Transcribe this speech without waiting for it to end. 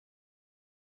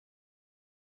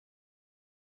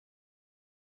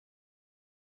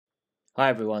Hi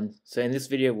everyone, so in this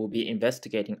video we'll be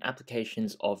investigating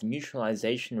applications of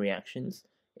neutralization reactions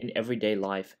in everyday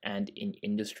life and in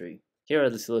industry. Here are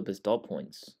the syllabus dot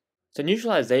points. So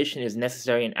neutralization is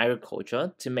necessary in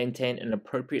agriculture to maintain an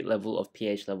appropriate level of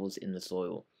pH levels in the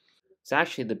soil. So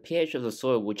actually the pH of the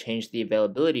soil will change the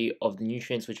availability of the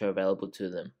nutrients which are available to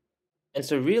them. And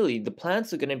so really the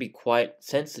plants are going to be quite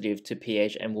sensitive to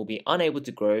pH and will be unable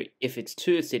to grow if it's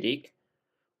too acidic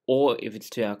or if it's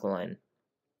too alkaline.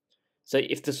 So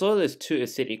if the soil is too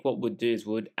acidic, what we'd do is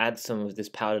we'd add some of this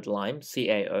powdered lime,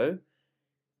 CaO,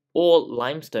 or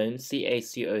limestone,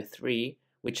 CaCO3,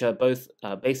 which are both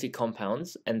basic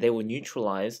compounds, and they will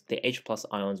neutralize the H plus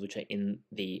ions which are in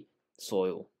the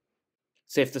soil.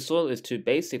 So if the soil is too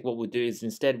basic, what we'll do is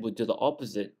instead we'll do the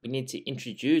opposite. We need to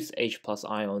introduce H plus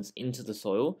ions into the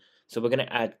soil. So we're going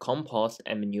to add compost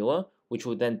and manure, which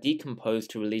will then decompose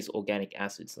to release organic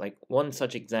acids. Like one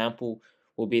such example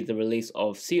will be the release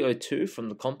of CO2 from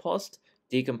the compost,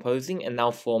 decomposing, and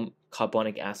now form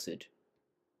carbonic acid.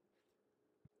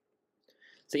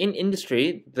 So in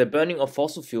industry, the burning of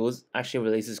fossil fuels actually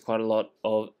releases quite a lot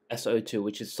of SO2,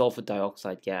 which is sulfur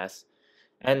dioxide gas.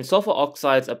 And sulfur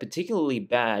oxides are particularly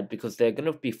bad because they're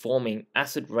going to be forming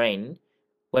acid rain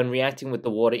when reacting with the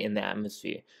water in the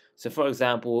atmosphere. So for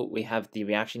example, we have the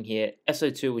reaction here,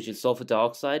 SO2, which is sulfur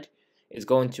dioxide, is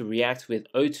going to react with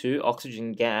O2,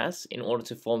 oxygen gas, in order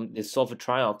to form this sulfur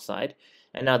trioxide.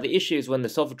 And now the issue is when the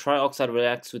sulfur trioxide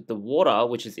reacts with the water,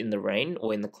 which is in the rain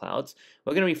or in the clouds,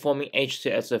 we're going to be forming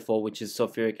H2SO4, which is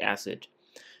sulfuric acid.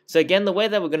 So again, the way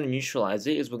that we're going to neutralize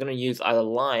it is we're going to use either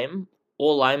lime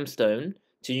or limestone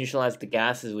to neutralize the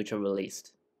gases which are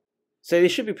released. So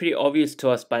this should be pretty obvious to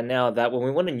us by now that when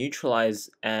we want to neutralize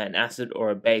an acid or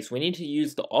a base, we need to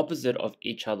use the opposite of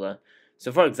each other.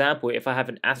 So for example, if I have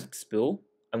an acid spill,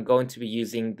 I'm going to be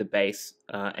using the base,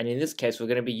 and in this case we're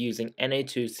going to be using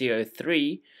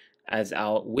Na2CO3 as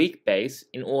our weak base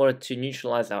in order to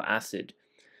neutralize our acid.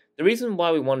 The reason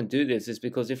why we want to do this is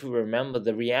because if we remember,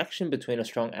 the reaction between a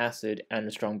strong acid and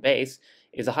a strong base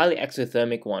is a highly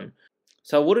exothermic one.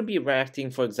 So I wouldn't be reacting,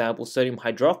 for example, sodium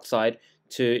hydroxide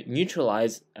to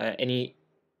neutralize any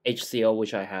HCl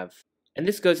which I have. And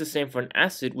this goes the same for an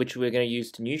acid, which we're going to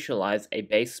use to neutralize a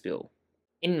base spill.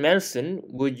 In medicine,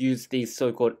 we'd use these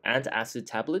so-called antacid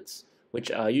tablets,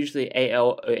 which are usually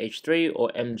AlOH3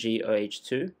 or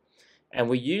MgOH2, and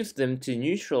we use them to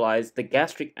neutralize the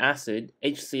gastric acid,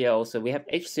 HCl. So we have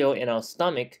HCl in our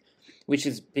stomach, which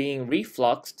is being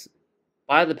refluxed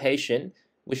by the patient,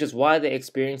 which is why they're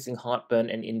experiencing heartburn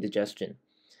and indigestion.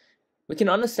 We can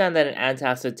understand that an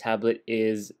antacid tablet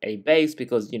is a base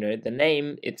because, the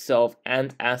name itself,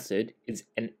 antacid, is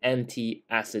an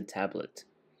anti-acid tablet.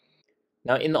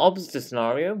 Now, in the opposite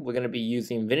scenario, we're going to be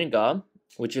using vinegar,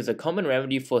 which is a common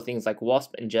remedy for things like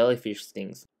wasp and jellyfish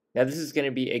stings. Now, this is going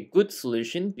to be a good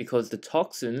solution because the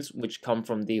toxins which come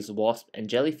from these wasp and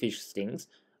jellyfish stings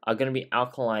are going to be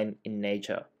alkaline in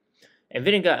nature. And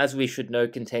vinegar, as we should know,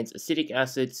 contains acetic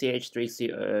acid,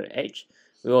 CH3COOH.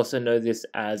 We also know this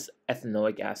as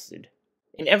ethanoic acid.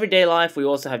 In everyday life, we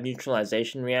also have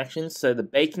neutralization reactions. So the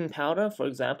baking powder, for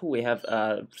example, we have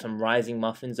some rising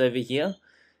muffins over here.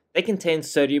 They contain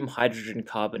sodium hydrogen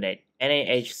carbonate,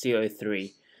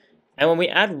 NaHCO3. And when we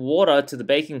add water to the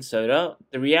baking soda,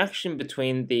 the reaction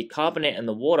between the carbonate and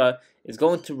the water is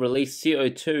going to release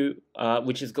CO2,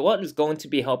 which is what is going to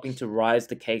be helping to rise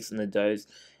the cakes and the doughs.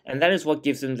 And that is what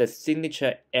gives them the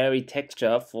signature airy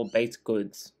texture for baked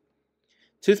goods.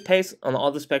 Toothpaste, on the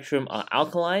other spectrum, are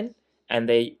alkaline, and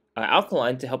they are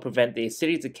alkaline to help prevent the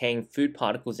acidic decaying food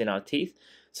particles in our teeth.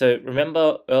 So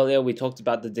remember earlier we talked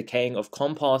about the decaying of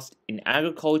compost in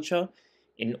agriculture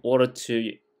in order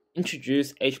to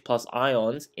introduce H plus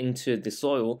ions into the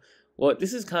soil. Well,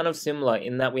 this is kind of similar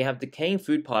in that we have decaying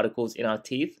food particles in our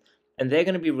teeth, and they're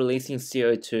going to be releasing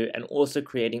CO2 and also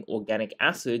creating organic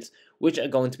acids, which are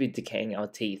going to be decaying our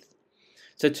teeth.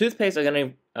 So toothpaste are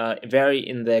going to vary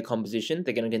in their composition.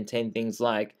 They're going to contain things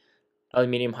like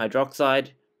aluminium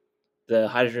hydroxide, the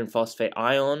hydrogen phosphate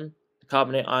ion, the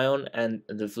carbonate ion, and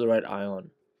the fluoride ion.